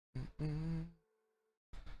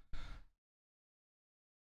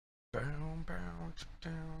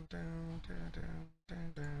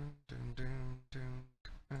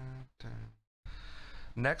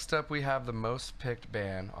Next up, we have the most picked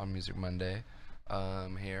band on Music Monday.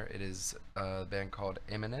 Here it is a band called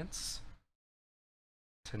Imminence.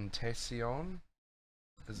 Tentacion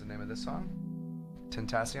is the name of this song.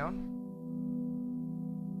 Tentacion.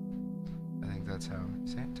 I think that's how you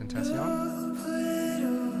say it. Tentacion.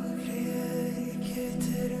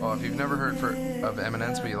 Oh, if you've never heard of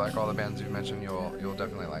Imminence, but you like all the bands we've mentioned, you'll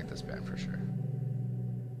definitely like this band for sure.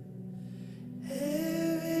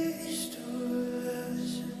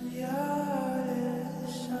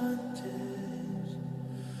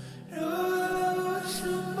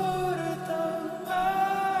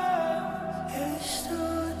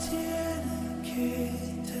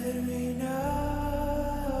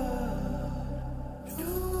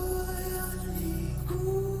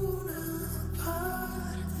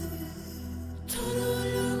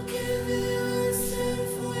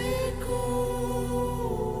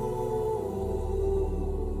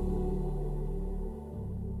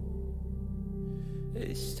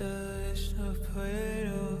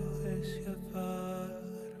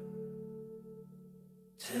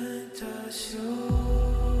 Tentacion.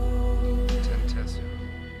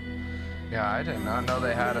 Yeah, I did not know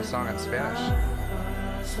they had a song in Spanish.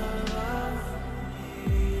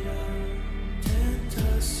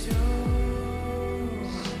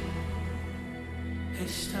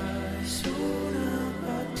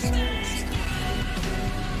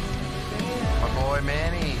 My boy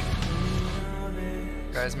Manny.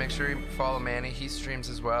 Guys, make sure you follow Manny. He streams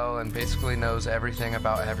as well and basically knows everything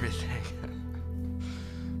about everything.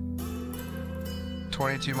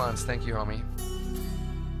 22 months. Thank you, homie.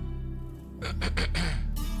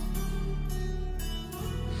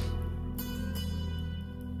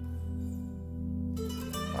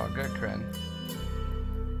 Oh, good, Kren.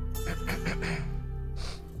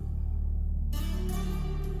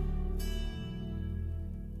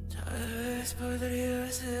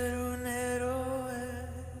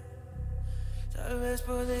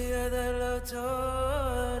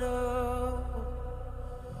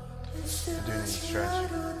 I do need to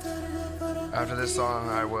stretch. After this song,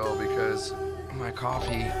 I will because my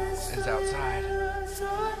coffee is outside.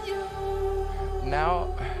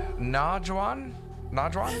 Now, Najuan?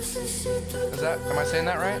 Najuan? Is that, am I saying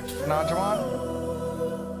that right? Najuan?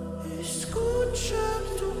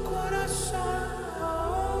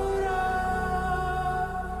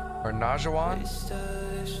 Or Najuan?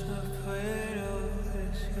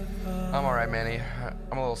 I'm alright, Manny.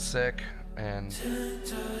 I'm a little sick and feeling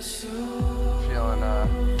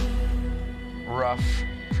rough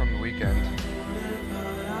from the weekend.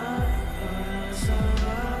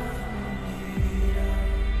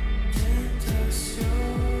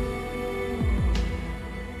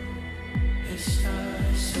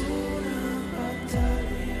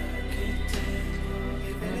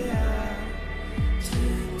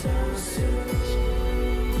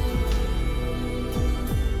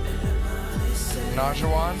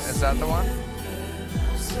 Najuan, is that the one?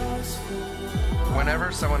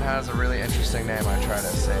 Whenever someone has a really interesting name, I try to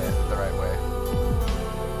say it the right way.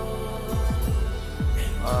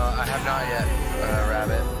 I have not yet,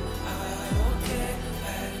 Rabbit.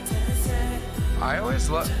 I always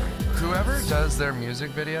love, whoever does their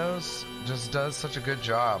music videos just does such a good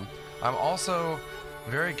job. I'm also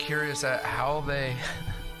very curious at how they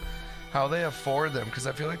afford them, because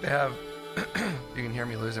I feel like they have, you can hear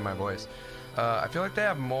me losing my voice. I feel like they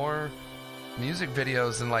have more music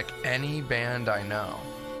videos than like any band I know.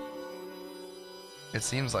 It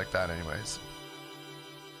seems like that anyways.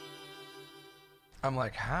 I'm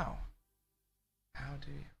like, how? How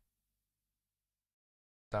do you?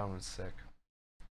 That one's sick.